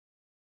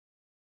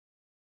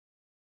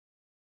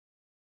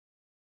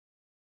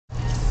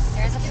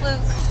fluke.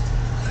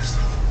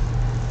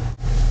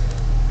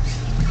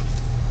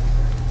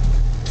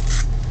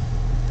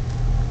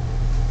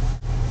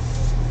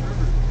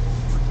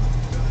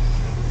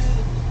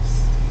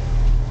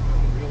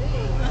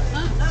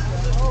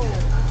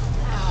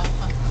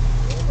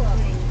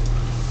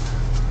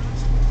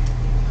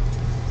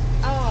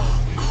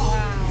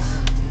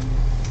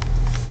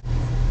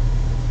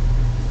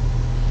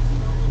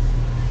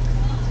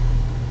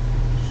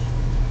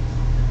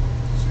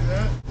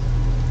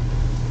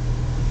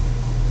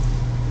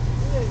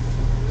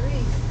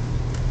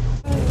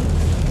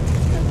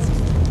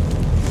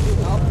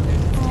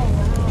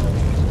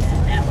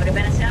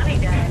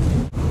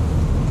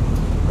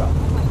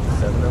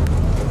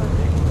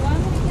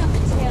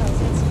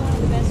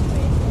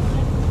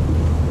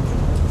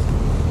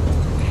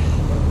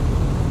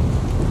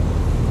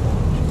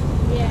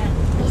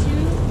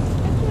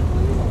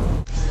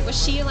 Was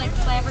she like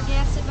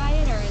flabbergasted by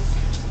it, or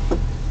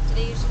do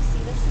they usually see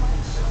this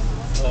much?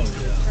 Oh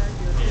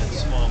yeah. Yeah,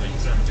 small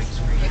ones on a big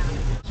screen.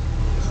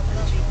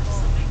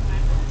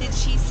 Did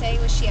she say,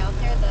 was she out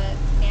there, the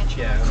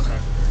natural? Yeah, I was talking to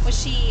her. Was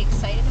she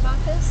excited about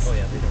this? Oh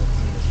yeah, they don't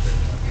see this very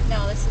much.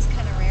 No, this is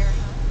kind of rare,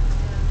 huh?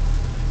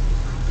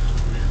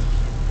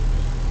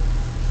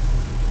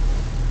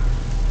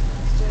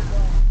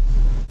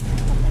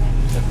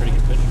 Is that a pretty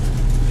good picture?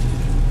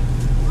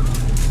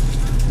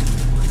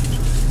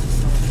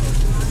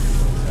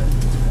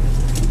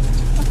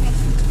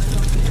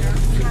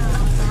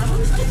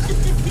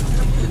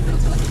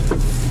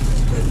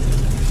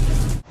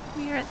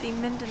 We are at the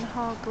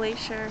Mendenhall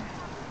Glacier.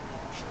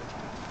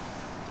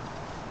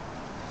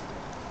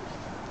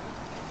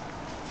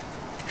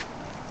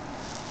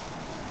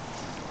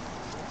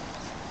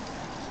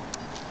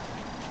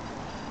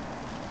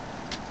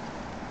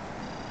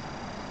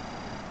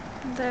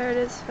 There it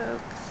is,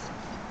 folks.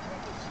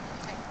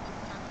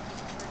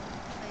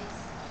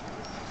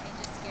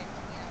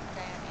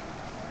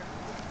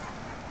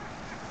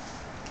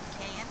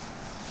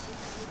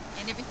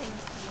 And everything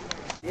used to be in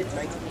there.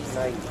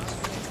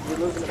 Mid-1990s, we're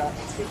losing about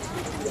 60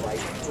 feet of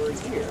ice per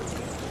year.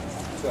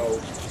 So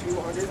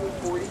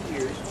 240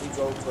 years, we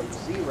go from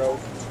 0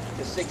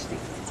 to 60.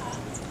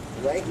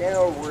 Right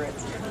now, we're at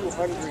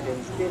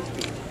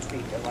 250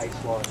 feet of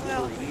ice loss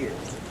per year.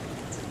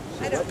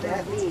 So what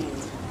that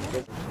means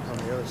is... On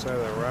the other side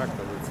of that rock,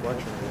 the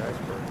reflection of the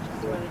iceberg is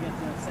cool. Where they get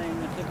the saying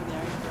the tip of the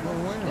iceberg. Oh,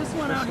 wait a This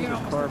minute. one out This here is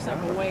almost looks like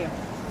carved a out. whale.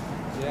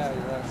 Yeah,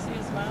 you're right. See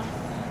his mouth?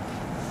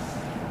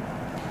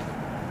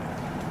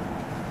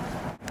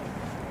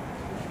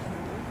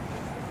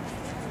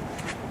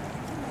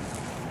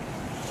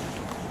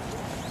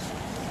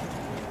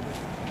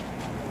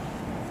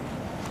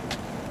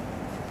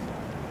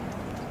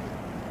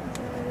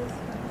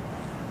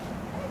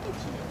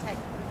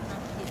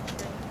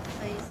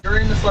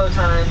 During the slow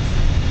times,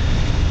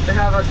 they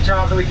have a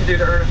job that we can do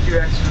to earn a few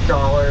extra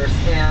dollars,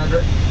 and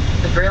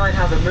the Gray Line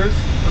has a moose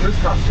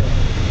costume.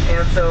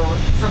 And so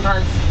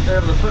sometimes they're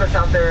able to put us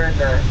out there in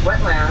the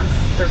wetlands.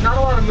 There's not a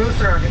lot of moose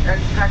around. In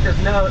fact, there's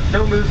no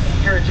moose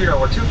here in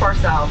Juneau. We're too far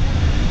south.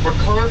 We're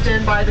closed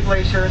in by the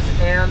glaciers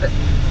and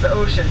the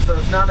ocean, so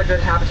it's not a good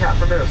habitat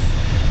for moose.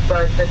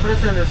 But they put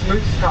us in this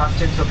moose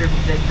costume so people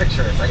can take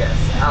pictures, I guess,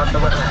 out in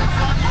the wetlands.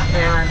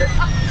 And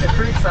it's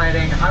pretty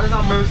exciting. I was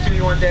on moose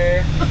duty one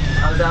day.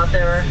 I was out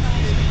there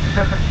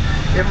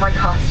in my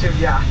costume,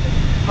 yeah.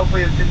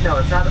 Hopefully, no,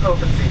 it's not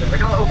open season. They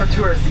call it open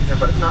tourist season,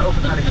 but it's not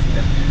open hunting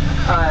season.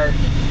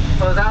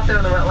 So I was out there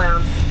in the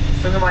wetlands,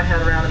 swinging my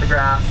head around in the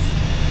grass.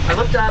 I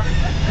looked up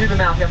through the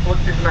mouth. You have to look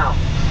through the mouth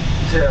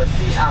to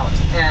see out.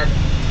 And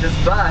this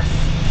bus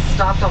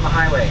stopped on the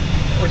highway,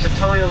 which is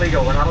totally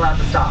illegal. We're not allowed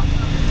to stop.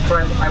 So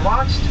I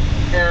watched,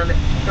 and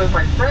it was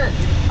my friend.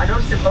 I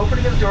noticed him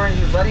opening his door, and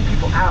he was letting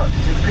people out to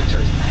take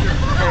pictures.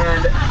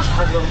 And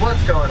I was like,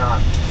 what's going on?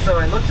 So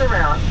I looked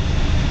around.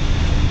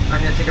 I'm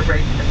going to take a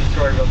break in the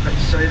story real quick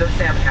to show you the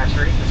salmon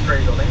hatchery, this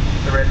gray building,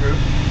 the red roof.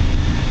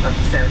 That's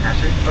the salmon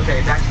hatchery. Okay,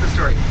 back to the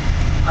story.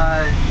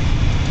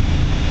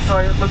 So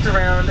I looked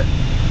around,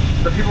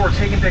 the people were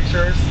taking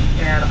pictures,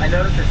 and I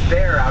noticed this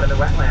bear out in the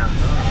wetlands.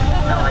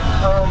 And I'm like,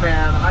 oh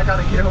man, I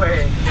gotta get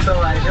away.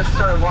 So I just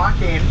started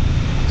walking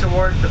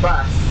towards the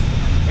bus,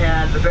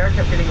 and the bear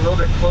kept getting a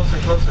little bit closer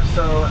and closer.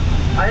 So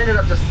I ended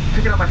up just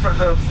picking up my front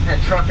hooves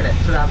and trucking it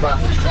to that bus,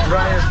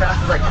 running as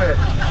fast as I could.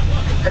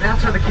 And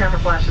that's where the camera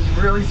flashes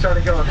really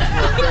started going.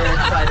 I was very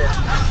excited.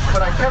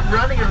 But I kept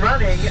running and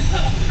running.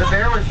 The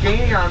bear was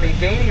gaining on me,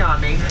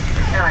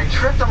 and I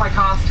tripped on my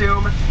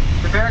costume.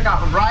 The bear got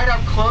right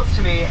up close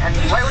to me, and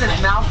right when his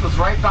mouth was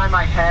right by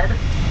my head,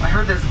 I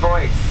heard this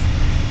voice,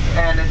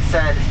 and it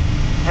said,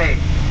 "Hey,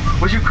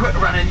 would you quit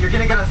running? You're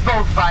gonna get us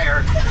both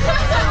fired."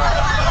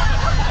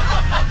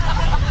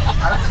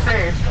 I was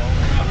safe.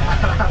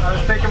 I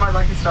was taking my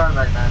lucky star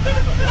right now.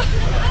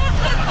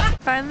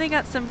 Finally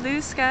got some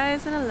blue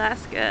skies in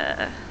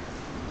Alaska.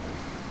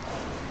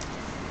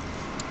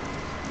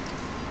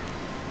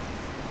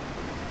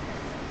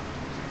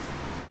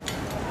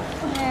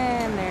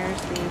 And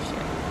there's the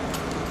ship.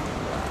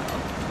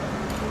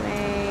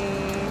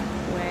 Way,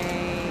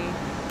 way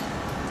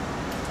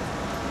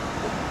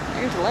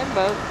Here's a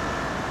lifeboat.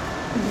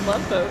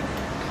 Love boat.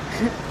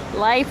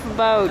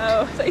 Lifeboat.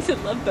 Oh, I thought you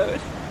said love boat.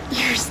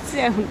 You're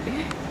so. I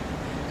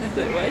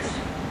thought what?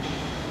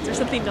 Is there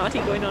something naughty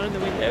going on in the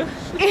window?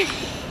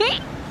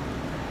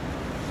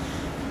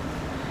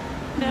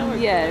 Now we're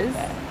Yes.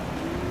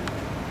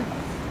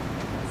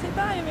 Say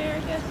bye,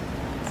 America.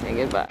 Say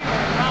goodbye.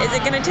 Is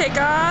it gonna take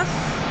off?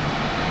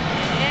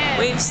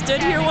 We've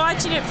stood here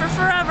watching it for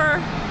forever.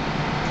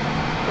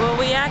 Will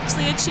we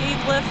actually achieve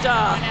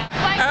liftoff?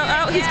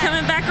 Oh, he's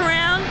coming back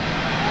around.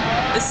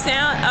 The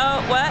sound. Oh,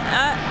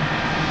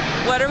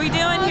 what are we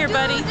doing here,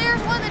 buddy?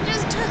 There's one that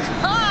just took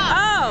off.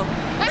 Oh,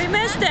 we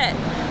missed it.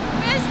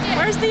 Missed it.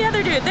 Where's the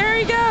other dude? There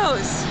he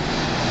goes.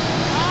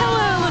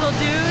 Hello, little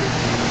dude.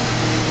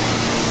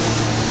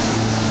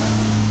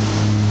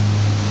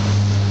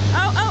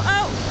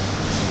 Oh.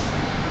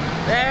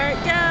 There it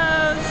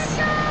goes.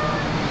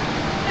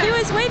 He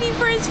was waiting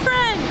for his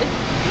friend.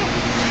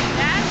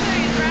 That's what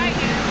he's right.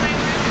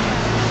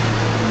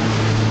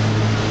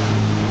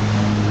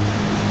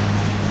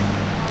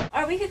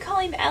 Or we could call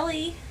him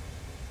Ellie.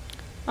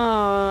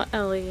 Oh,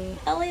 Ellie.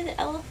 Ellie the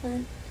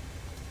elephant.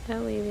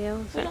 Ellie the We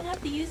elephant. don't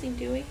have to use him,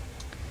 do we?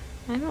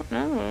 I don't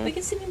know. We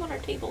can sit him on our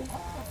table.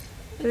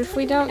 But if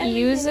we don't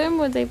use him,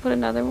 would they put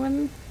another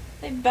one?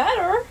 They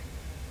better.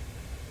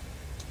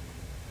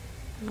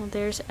 Oh,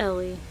 there's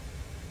Ellie.